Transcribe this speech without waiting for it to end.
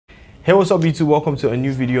Hey, what's up YouTube? Welcome to a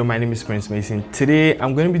new video. My name is Meyson. Today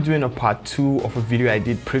I'm going to be doing a part 2 of a video I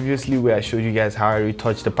did previously where I showed you guys how I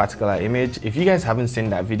retouched the particular image. If you guys haven't seen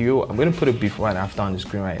that video, I'm going to put it before and after on the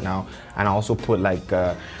screen right now, and I also put like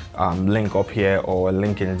a link up here or a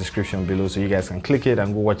link in the description below so you guys can click it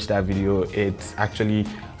and go watch that video. It's actually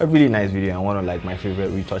a really nice video and one of like my favorite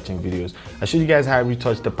retouching videos. I showed you guys how I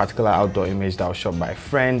retouched the particular outdoor image that was shot by a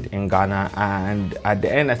friend in Ghana, and at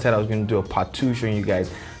the end I said I was going to do a part 2 showing you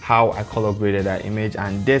guys how I color graded that image,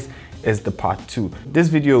 and this is the part 2. This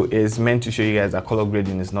video is meant to show you guys that color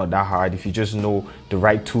grading is not that hard if you just know the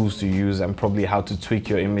right tools to use and probably how to tweak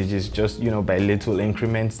your images just, you know, by little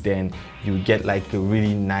increments. Then you get like a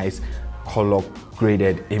really nice color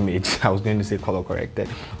graded image. I was going to say color corrected,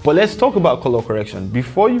 but let's talk about color correction.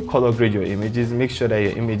 Before you color grade your images, make sure that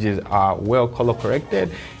your images are well color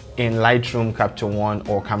corrected in Lightroom, Capture One,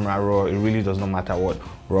 or Camera Raw. It really does not matter what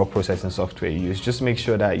raw processing software you use. Just make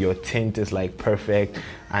sure that your tint is like perfect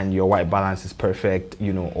and your white balance is perfect,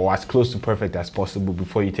 you know, or as close to perfect as possible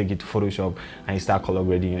before you take it to Photoshop and you start color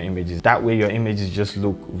grading your images. That way your images just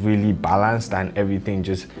look really balanced and everything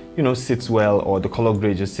just, you know, sits well, or the color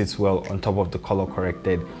grade just sits well on top of the color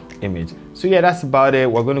corrected image. So yeah, that's about it.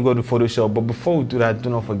 We're going to go to Photoshop, but before we do that, do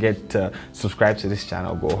not forget to subscribe to this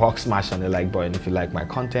channel. Go hawk smash on the like button if you like my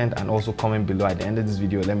content, and also comment below at the end of this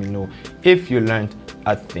video. Let me know if you learned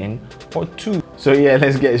a thing or two. So yeah,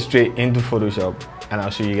 let's get straight into Photoshop and I'll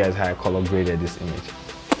show you guys how I color graded this image.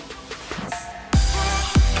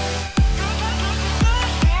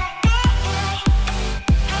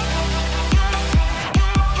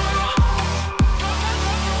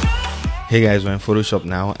 Hey guys, we're in Photoshop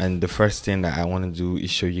now, and the first thing that I want to do is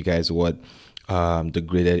show you guys what the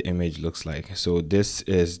graded image looks like. So this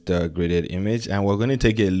is the graded image, and we're going to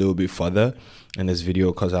take it a little bit further in this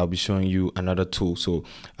video because I'll be showing you another tool. So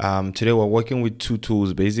today we're working with two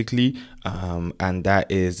tools basically, and that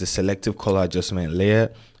is the selective color adjustment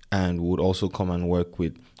layer, and we would also come and work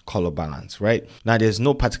with color balance. Right now, there's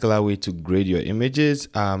no particular way to grade your images.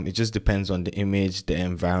 It just depends on the image, the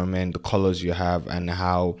environment, the colors you have, and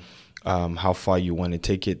how far you want to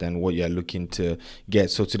take it and what you're looking to get.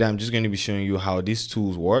 So today I'm just going to be showing you how these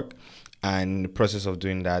tools work, and in the process of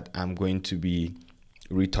doing that I'm going to be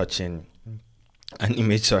retouching an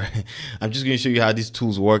image. Sorry, I'm just going to show you how these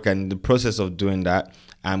tools work, and in the process of doing that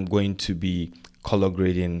I'm going to be color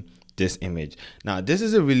grading this image. Now this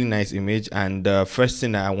is a really nice image, and the first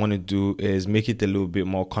thing that I want to do is make it a little bit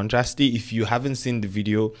more contrasty. If you haven't seen the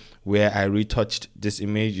video where I retouched this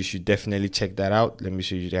image, you should definitely check that out. Let me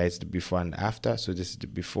show you guys the before and the after. So this is the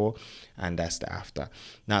before and that's the after.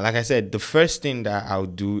 Now like I said, the first thing that I'll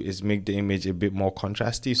do is make the image a bit more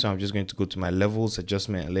contrasty. So I'm just going to go to my levels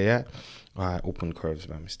adjustment layer. I opened curves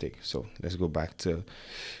by mistake, so let's go back to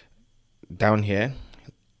down here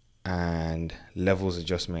and levels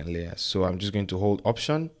adjustment layer. So I'm just going to hold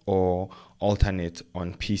option or alternate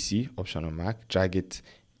on PC, option on Mac, drag it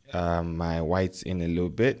my whites in a little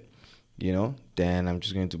bit, you know, then I'm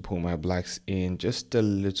just going to pull my blacks in just a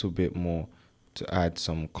little bit more to add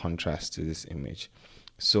some contrast to this image.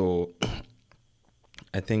 So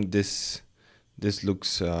I think this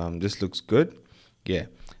looks good. Yeah.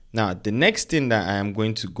 Now, the next thing that I am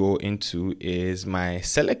going to go into is my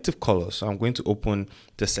selective color. So I'm going to open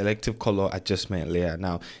the selective color adjustment layer.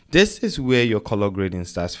 Now, this is where your color grading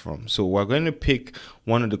starts from. So we're going to pick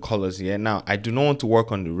one of the colors here. Now, I do not want to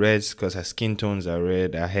work on the reds because her skin tones are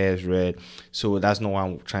red, her hair is red. So that's not what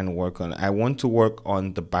I'm trying to work on. I want to work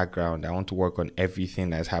on the background. I want to work on everything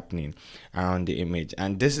that's happening around the image.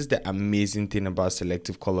 And this is the amazing thing about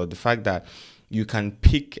selective color, the fact that you can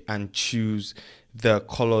pick and choose the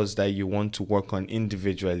colors that you want to work on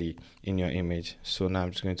individually in your image. So now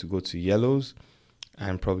I'm just going to go to yellows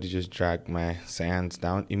and probably just drag my cyans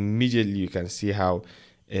down. Immediately you can see how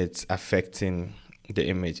it's affecting the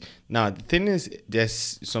image. Now the thing is,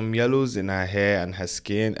 there's some yellows in her hair and her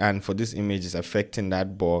skin, and for this image it's affecting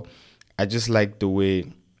that, but I just like the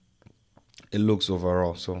way it looks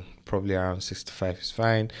overall. So probably around 65 is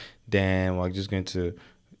fine. Then we're just going to,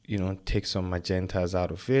 you know, take some magentas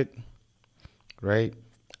out of it, right,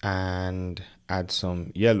 and add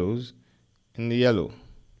some yellows in the yellow,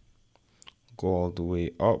 go all the way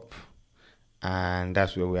up, and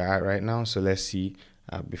that's where we're at right now. So let's see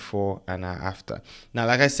before and after. Now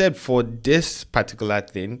like I said, for this particular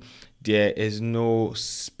thing there is no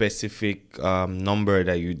specific number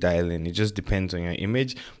that you dial in. It just depends on your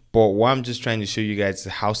image. But what I'm just trying to show you guys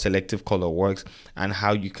is how selective color works and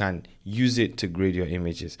how you can use it to grade your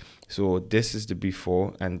images. So this is the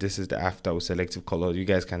before and this is the after with selective color. You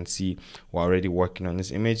guys can see we're already working on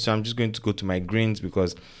this image. So I'm just going to go to my greens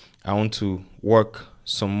because I want to work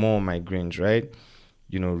some more of my grains, right?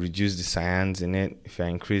 You know, reduce the cyans in it. If I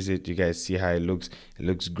increase it, you guys see how it looks. It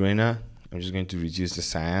looks greener. I'm just going to reduce the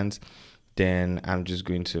cyans. Then I'm just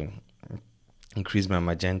going to increase my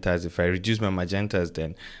magentas. If I reduce my magentas,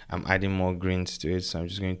 then I'm adding more greens to it. So I'm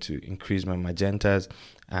just going to increase my magentas,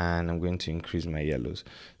 and I'm going to increase my yellows.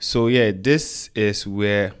 So yeah, this is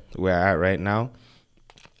where we're at right now.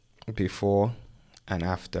 Before and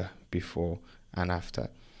after, before and after.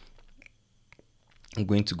 I'm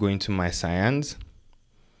going to go into my cyans,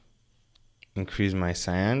 increase my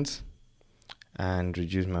cyans, and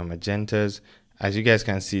reduce my magentas. As you guys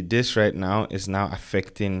can see, this right now is now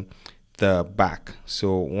affecting the back.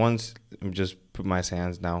 So once, let me just put my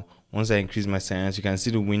cyans down. Once I increase my cyans, you can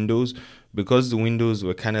see the windows. Because the windows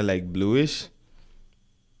were kind of like bluish,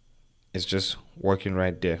 it's just working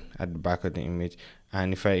right there at the back of the image.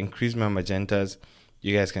 And if I increase my magentas,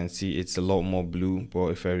 you guys can see it's a lot more blue. But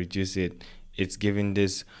if I reduce it, it's giving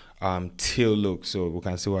this teal look. So we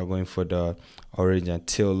can see we're going for the orange and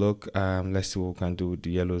teal look. Let's see what we can do with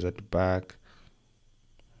the yellows at the back.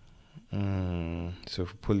 So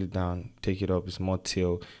if we pull it down, take it up, it's more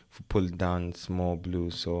teal. If we pull it down, it's more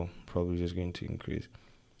blue. So probably just going to increase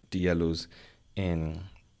the yellows in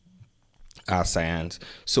our cyans.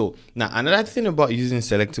 So now another thing about using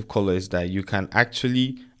selective color is that you can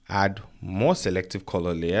actually add more selective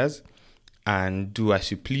color layers and do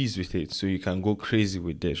as you please with it. So you can go crazy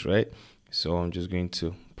with this, right? So I'm just going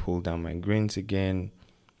to pull down my greens again,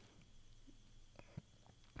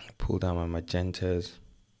 pull down my magentas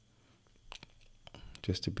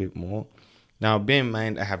just a bit more. Now bear in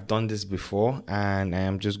mind, I have done this before, and I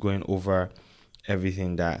am just going over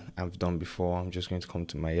everything that I've done before. I'm just going to come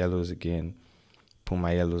to my yellows again, pull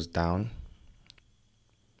my yellows down,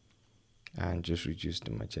 and just reduce the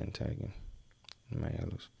magenta again in my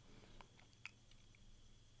yellows.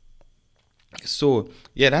 So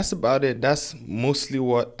yeah, that's about it. That's mostly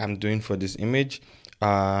what I'm doing for this image.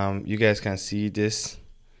 You guys can see this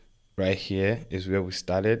right here is where we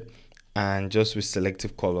started, and just with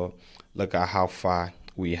selective color, look at how far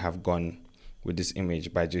we have gone with this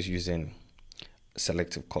image by just using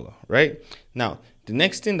selective color. Right now, the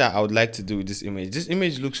next thing that I would like to do with this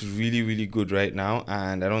image looks really good right now,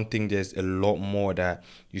 and I don't think there's a lot more that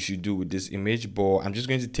you should do with this image, but I'm just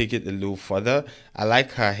going to take it a little further. I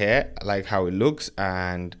like her hair, I like how it looks,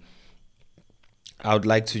 and I would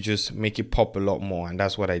like to just make it pop a lot more, and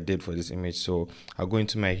that's what I did for this image. So I'll go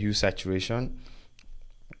into my hue saturation,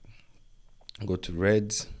 go to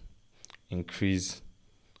reds, increase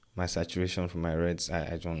my saturation for my reds.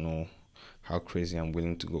 I don't know how crazy I'm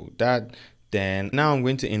willing to go with that. Then now I'm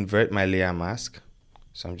going to invert my layer mask.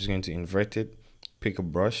 So I'm just going to invert it, pick a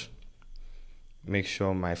brush, make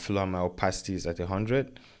sure my flow and my opacity is at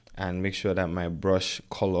 100, and make sure that my brush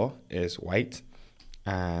color is white.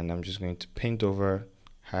 And I'm just going to paint over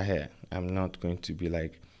her hair. I'm not going to be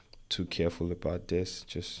like too careful about this.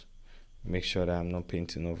 Just make sure that I'm not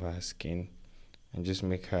painting over her skin, and just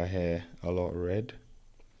make her hair a lot red.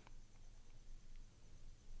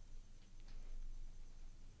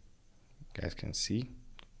 You guys can see,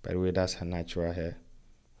 by the way, that's her natural hair.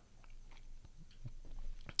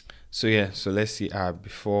 So yeah, so let's see our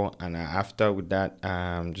before and our after with that.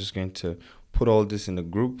 I'm just going to put all this in a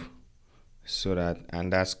group, so that,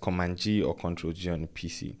 and that's Command G or Control G on the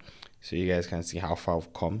PC, so you guys can see how far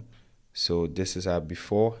I've come. So this is our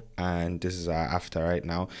before and this is our after right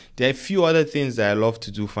now. There are a few other things that I love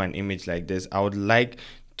to do for an image like this. I would like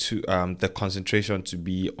to the concentration to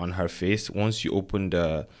be on her face. Once you open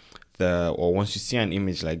or once you see an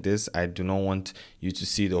image like this, I do not want you to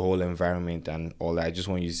see the whole environment and all that. I just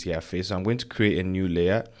want you to see her face. So I'm going to create a new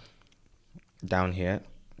layer down here,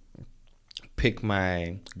 pick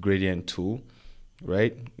my gradient tool,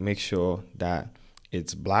 right? Make sure that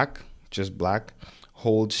it's black, just black.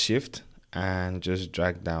 Hold shift and just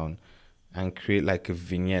drag down and create like a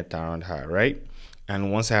vignette around her, right?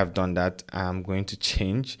 And once I have done that, I'm going to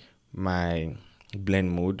change my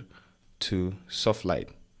blend mode to soft light.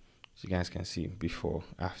 So you guys can see before,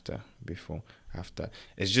 after, before, after.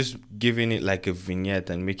 It's just giving it like a vignette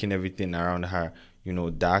and making everything around her, you know,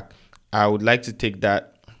 dark. I would like to take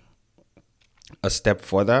that a step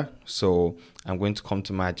further. So I'm going to come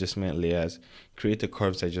to my adjustment layers, create a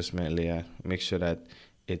curves adjustment layer, make sure that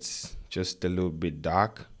it's just a little bit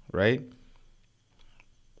dark, right?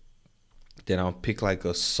 Then I'll pick like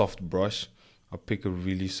a soft brush. I'll pick a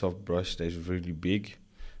really soft brush that's really big,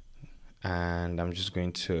 and I'm just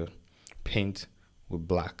going to paint with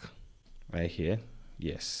black right here.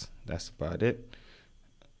 Yes, that's about it.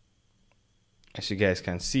 As you guys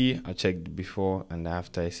can see, I checked before and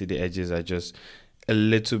after. I see the edges are just a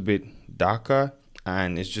little bit darker,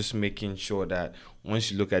 and it's just making sure that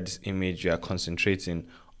once you look at this image, you are concentrating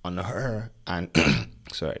on her and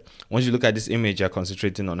sorry, once you look at this image, you're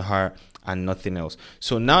concentrating on her and nothing else.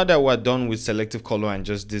 So now that we're done with selective color and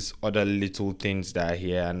just these other little things that are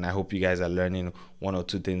here, and I hope you guys are learning one or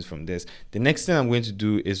two things from this, the next thing I'm going to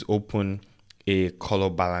do is open a color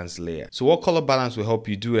balance layer. So what color balance will help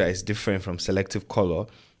you do that is different from selective color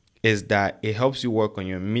is that it helps you work on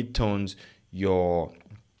your midtones, your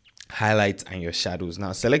highlights, and your shadows.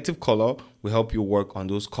 Now selective color will help you work on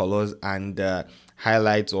those colors and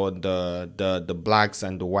highlights or the blacks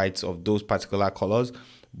and the whites of those particular colors.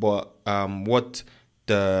 But what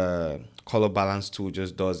the color balance tool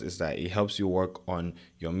just does is that it helps you work on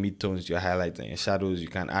your midtones, your highlights, and your shadows. You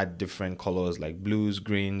can add different colors like blues,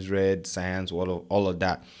 greens, reds, cyans, all of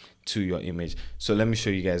that to your image. So let me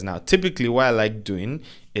show you guys now. Typically what I like doing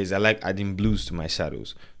is I like adding blues to my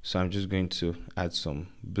shadows. So I'm just going to add some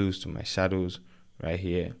blues to my shadows right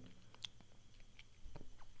here.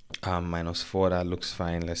 -4, that looks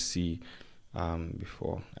fine. Let's see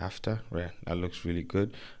before, after. Right, that looks really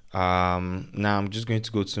good. Now I'm just going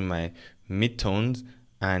to go to my midtones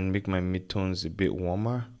and make my midtones a bit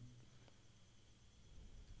warmer.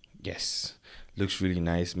 Yes, looks really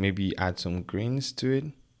nice. Maybe add some greens to it,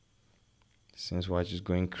 since we're just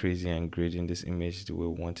going crazy and grading this image the way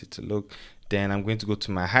we want it to look. Then I'm going to go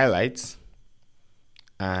to my highlights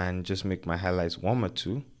and just make my highlights warmer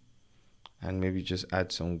too, and maybe just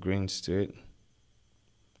add some greens to it.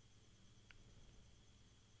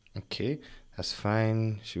 Okay, that's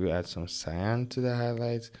fine. Should we add some cyan to the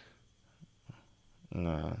highlights?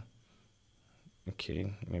 No.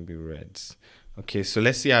 Okay, maybe reds. Okay, so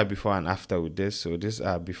let's see our before and after with this. So this is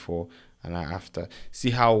our before and our after. See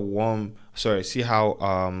how see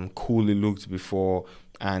how cool it looked before,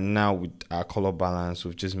 and now with our color balance,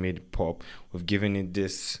 we've just made it pop. We've given it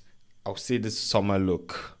this, I'll say, this summer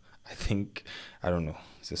look. I don't know,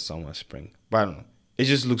 it's a summer, spring, but I don't know, it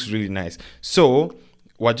just looks really nice. So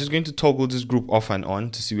we're just going to toggle this group off and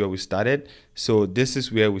on to see where we started. So this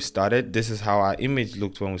is where we started. This is how our image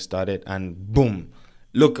looked when we started, and boom,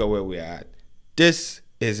 look at where we're at. This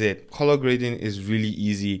is it. Color grading is really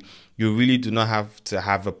easy. You really do not have to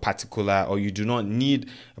have a particular, or you do not need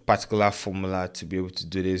a particular formula to be able to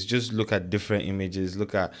do this. Just look at different images,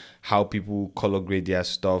 look at how people color grade their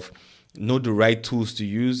stuff, know the right tools to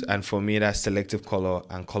use, and for me that's selective color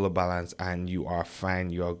and color balance, and you are fine,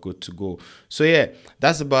 you are good to go. So yeah,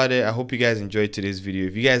 that's about it. I hope you guys enjoyed today's video.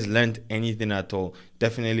 If you guys learned anything at all,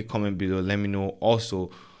 definitely comment below, let me know. Also,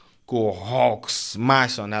 go Hawks,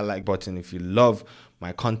 smash on that like button if you love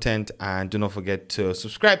my content, and do not forget to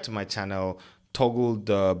subscribe to my channel, toggle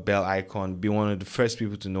the bell icon, be one of the first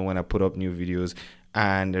people to know when I put up new videos.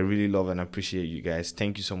 And I really love and appreciate you guys.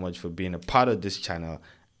 Thank you so much for being a part of this channel,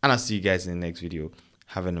 and I'll see you guys in the next video.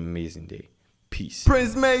 Have an amazing day. Peace.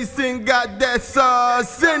 Prince Meyson got that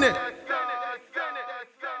sauce in it.